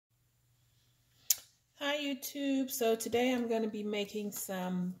YouTube. So today I'm going to be making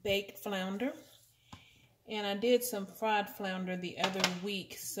some baked flounder, and I did some fried flounder the other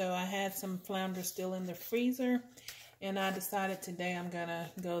week, so I had some flounder still in the freezer, and I decided today I'm going to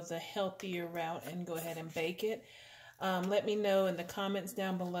go the healthier route and go ahead and bake it. Let me know in the comments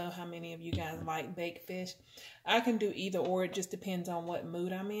down below how many of you guys like baked fish. I can do either or, it just depends on what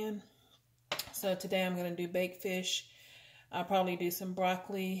mood I'm in. So today I'm going to do baked fish. I'll probably do some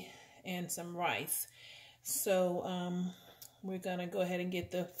broccoli and some rice. So we're going to go ahead and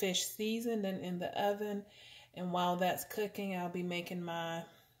get the fish seasoned and in the oven. And while that's cooking, I'll be making my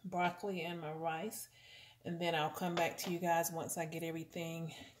broccoli and my rice. And then I'll come back to you guys once I get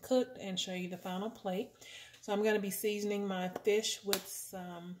everything cooked and show you the final plate. So I'm going to be seasoning my fish with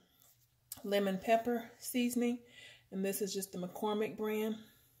some lemon pepper seasoning. And this is just the McCormick brand.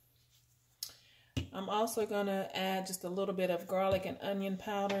 I'm also going to add just a little bit of garlic and onion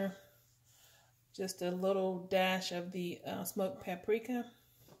powder. Just a little dash of the smoked paprika.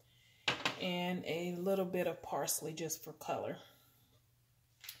 And a little bit of parsley just for color.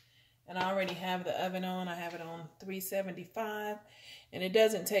 And I already have the oven on. I have it on 375. And it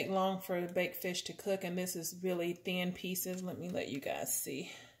doesn't take long for the baked fish to cook. And this is really thin pieces. Let me let you guys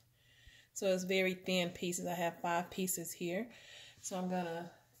see. So it's very thin pieces. I have 5 pieces here. So I'm going to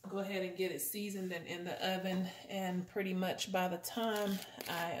go ahead and get it seasoned and in the oven. And pretty much by the time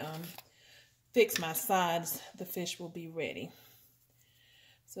I fix my sides, the fish will be ready.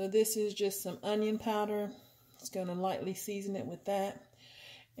 So this is just some onion powder. Just going to lightly season it with that.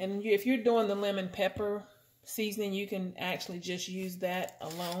 And if you're doing the lemon pepper seasoning, you can actually just use that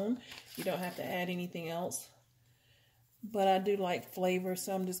alone. You don't have to add anything else. But I do like flavor,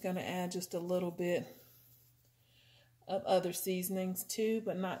 so I'm just going to add just a little bit of other seasonings too,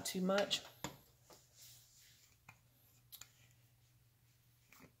 but not too much.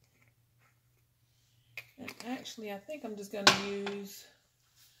 And actually, I think I'm just going to use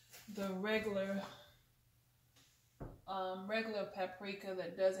the regular paprika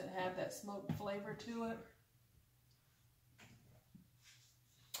that doesn't have that smoked flavor to it.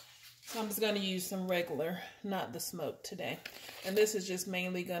 So I'm just going to use some regular, not the smoked today. And this is just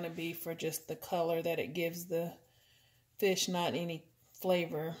mainly going to be for just the color that it gives the fish, not any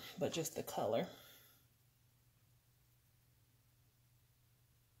flavor, but just the color.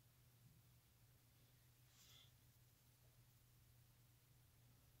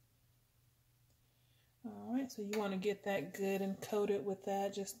 Alright, so you want to get that good and coated with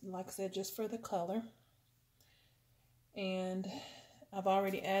that, just like I said, just for the color. And I've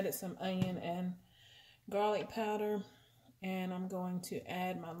already added some onion and garlic powder, and I'm going to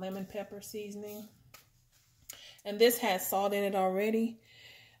add my lemon pepper seasoning. And this has salt in it already,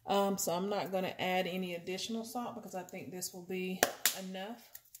 so I'm not going to add any additional salt because I think this will be enough.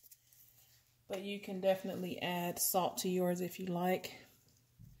 But you can definitely add salt to yours if you like.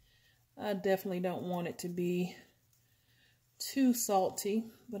 I definitely don't want it to be too salty,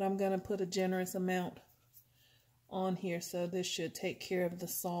 but I'm going to put a generous amount on here, so this should take care of the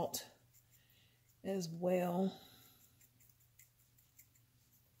salt as well.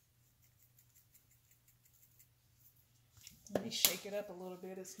 Let me shake it up a little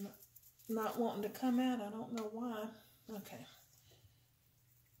bit. It's not wanting to come out. I don't know why. Okay.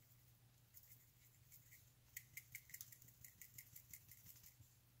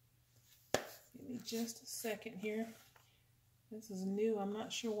 Give me just a second here. This is new. I'm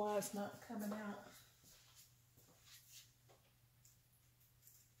not sure why it's not coming out.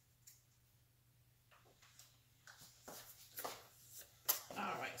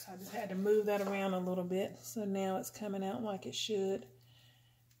 Alright, so I just had to move that around a little bit. So now it's coming out like it should.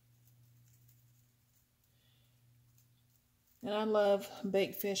 And I love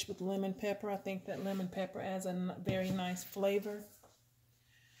baked fish with lemon pepper. I think that lemon pepper adds a very nice flavor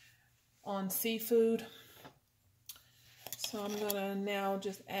on seafood. So I'm going to now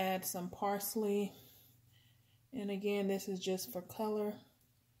just add some parsley. And again, this is just for color,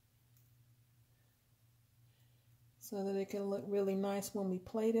 so that it can look really nice when we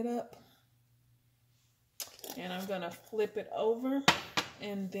plate it up. And I'm going to flip it over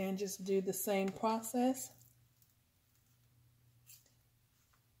and then just do the same process.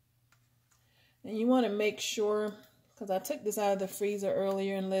 And you want to make sure, because I took this out of the freezer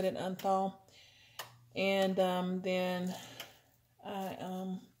earlier and let it unthaw. And then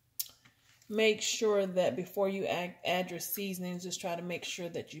I make sure that before you add your seasonings, just try to make sure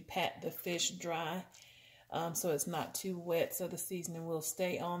that you pat the fish dry. So it's not too wet, so the seasoning will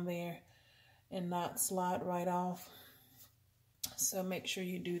stay on there and not slide right off. So make sure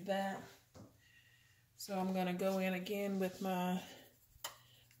you do that. So I'm going to go in again with my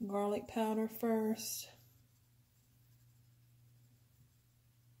garlic powder first.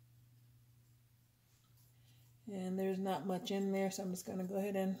 And there's not much in there, so I'm just going to go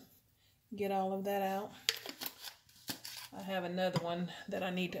ahead and get all of that out. I have another one that I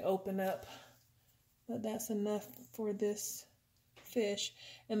need to open up, but that's enough for this fish.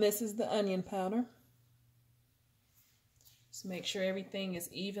 And this is the onion powder. Just make sure everything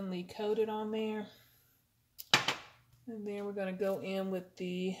is evenly coated on there. And then we're going to go in with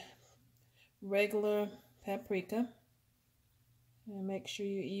the regular paprika. And make sure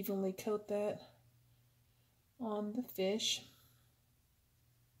you evenly coat that on the fish.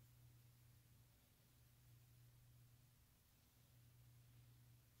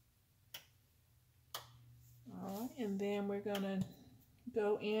 All right, and then we're going to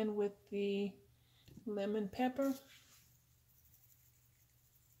go in with the lemon pepper.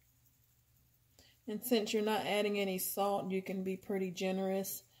 And since you're not adding any salt, you can be pretty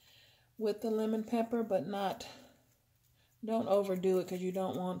generous with the lemon pepper, but don't overdo it because you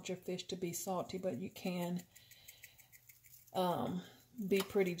don't want your fish to be salty, but you can be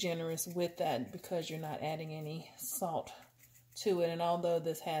pretty generous with that because you're not adding any salt to it. And although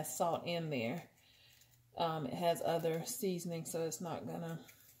this has salt in there, it has other seasoning, so it's not gonna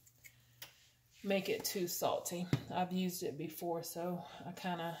make it too salty. I've used it before, so I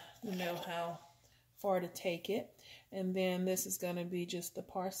kind of know how far to take it. And then this is going to be just the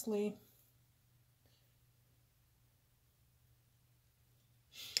parsley.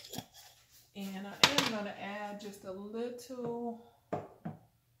 And I am going to add just a little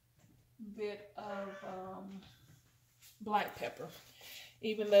bit of black pepper.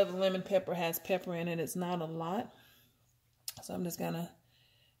 Even though the lemon pepper has pepper in it, it's not a lot. So I'm just going to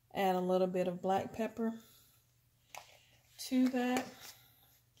add a little bit of black pepper to that.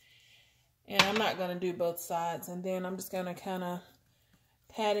 And I'm not going to do both sides. And then I'm just going to kind of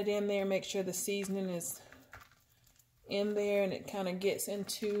pat it in there, make sure the seasoning is in there and it kind of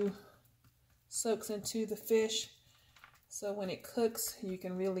soaks into the fish. So when it cooks, you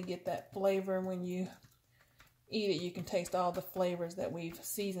can really get that flavor. When you eat it, you can taste all the flavors that we've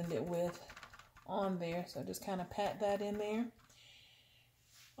seasoned it with on there. So just kind of pat that in there.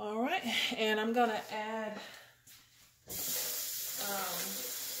 All right, and I'm going to add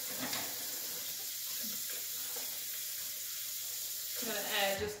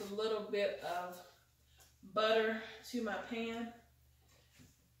just a little bit of butter to my pan.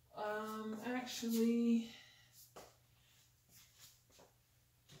 Actually,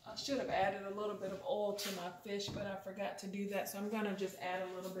 I should have added a little bit of oil to my fish, but I forgot to do that. So I'm going to just add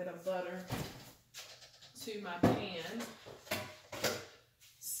a little bit of butter to my pan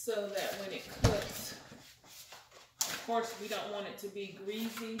so that when it cooks, of course, we don't want it to be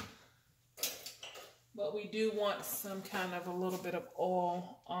greasy, but we do want some kind of a little bit of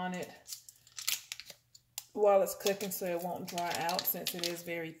oil on it while it's cooking so it won't dry out since it is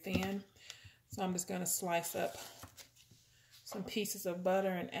very thin. So I'm just going to slice up some pieces of butter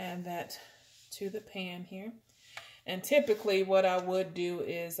and add that to the pan here. And typically what I would do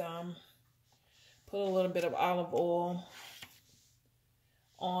is put a little bit of olive oil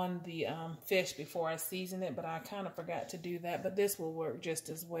on the fish before I season it, but I kind of forgot to do that, but this will work just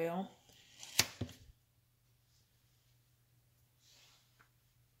as well.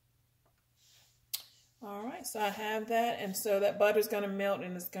 All right, so I have that, and so that butter's going to melt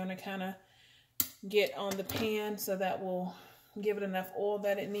and it's going to kind of get on the pan, so that will give it enough oil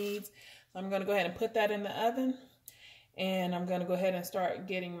that it needs. So I'm going to go ahead and put that in the oven, and I'm going to go ahead and start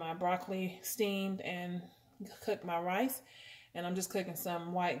getting my broccoli steamed and cook my rice. And I'm just cooking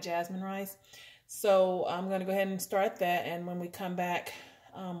some white jasmine rice. So I'm going to go ahead and start that, and when we come back,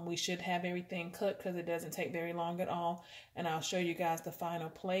 we should have everything cooked because it doesn't take very long at all. And I'll show you guys the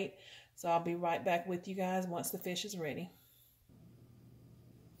final plate. So I'll be right back with you guys once the fish is ready.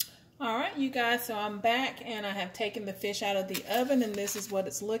 All right, you guys, so I'm back and I have taken the fish out of the oven, and this is what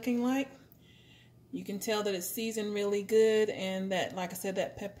it's looking like. You can tell that it's seasoned really good, and that, like I said,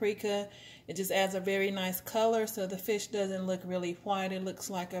 that paprika, it just adds a very nice color, so the fish doesn't look really white. It looks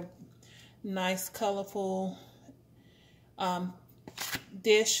like a nice, colorful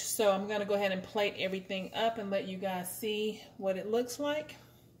dish. So I'm going to go ahead and plate everything up and let you guys see what it looks like.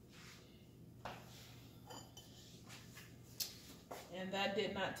 And that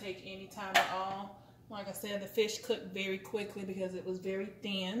did not take any time at all. Like I said, the fish cooked very quickly because it was very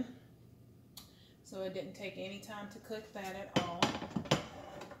thin. So it didn't take any time to cook that at all.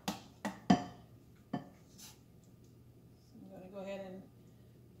 So I'm going to go ahead and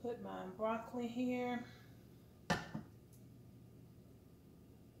put my broccoli here.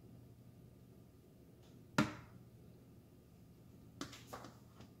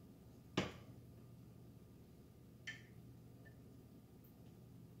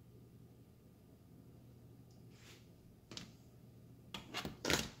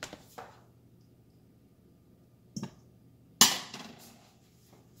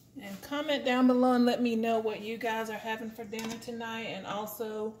 Comment down below and let me know what you guys are having for dinner tonight, and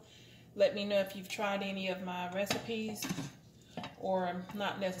also let me know if you've tried any of my recipes, or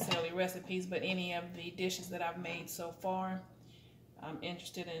not necessarily recipes, but any of the dishes that I've made so far. I'm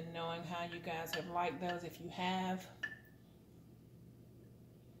interested in knowing how you guys have liked those, if you have.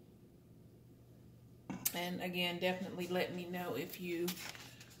 And again, definitely let me know if you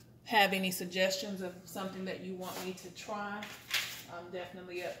have any suggestions of something that you want me to try. I'm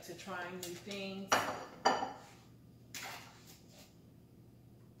definitely up to trying new things.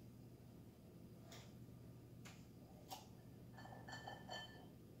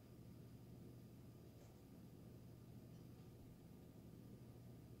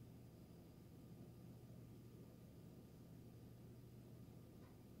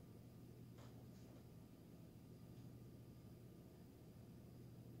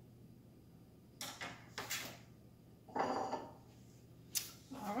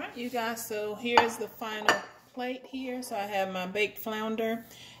 You guys, so here's the final plate here. So I have my baked flounder,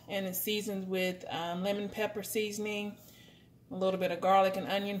 and it's seasoned with lemon pepper seasoning, a little bit of garlic and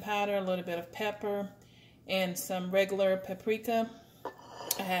onion powder, a little bit of pepper, and some regular paprika.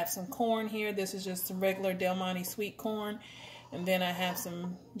 I have some corn here. This is just some regular Del Monte sweet corn, and then I have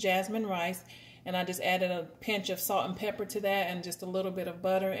some jasmine rice, and I just added a pinch of salt and pepper to that, and just a little bit of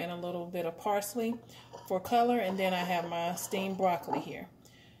butter and a little bit of parsley for color. And then I have my steamed broccoli here.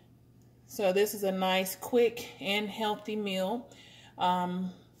 So this is a nice, quick, and healthy meal,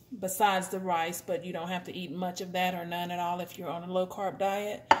 besides the rice, but you don't have to eat much of that or none at all if you're on a low-carb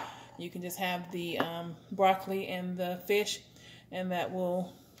diet. You can just have the broccoli and the fish, and that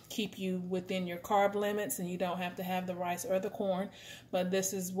will keep you within your carb limits, and you don't have to have the rice or the corn. But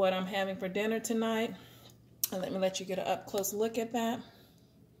this is what I'm having for dinner tonight. And let me let you get an up-close look at that.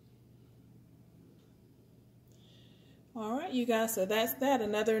 All right, you guys, so that's that.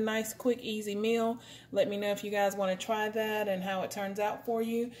 Another nice, quick, easy meal. Let me know if you guys want to try that and how it turns out for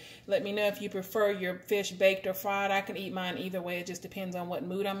you. Let me know if you prefer your fish baked or fried. I can eat mine either way. It just depends on what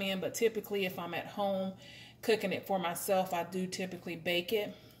mood I'm in. But typically, if I'm at home cooking it for myself, I do typically bake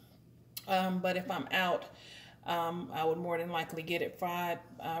it. But if I'm out, I would more than likely get it fried.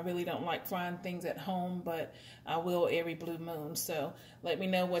 I really don't like frying things at home, but I will every blue moon. So let me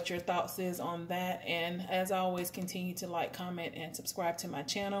know what your thoughts is on that. And as always, continue to like, comment, and subscribe to my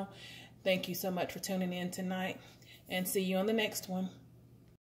channel. Thank you so much for tuning in tonight, and see you on the next one.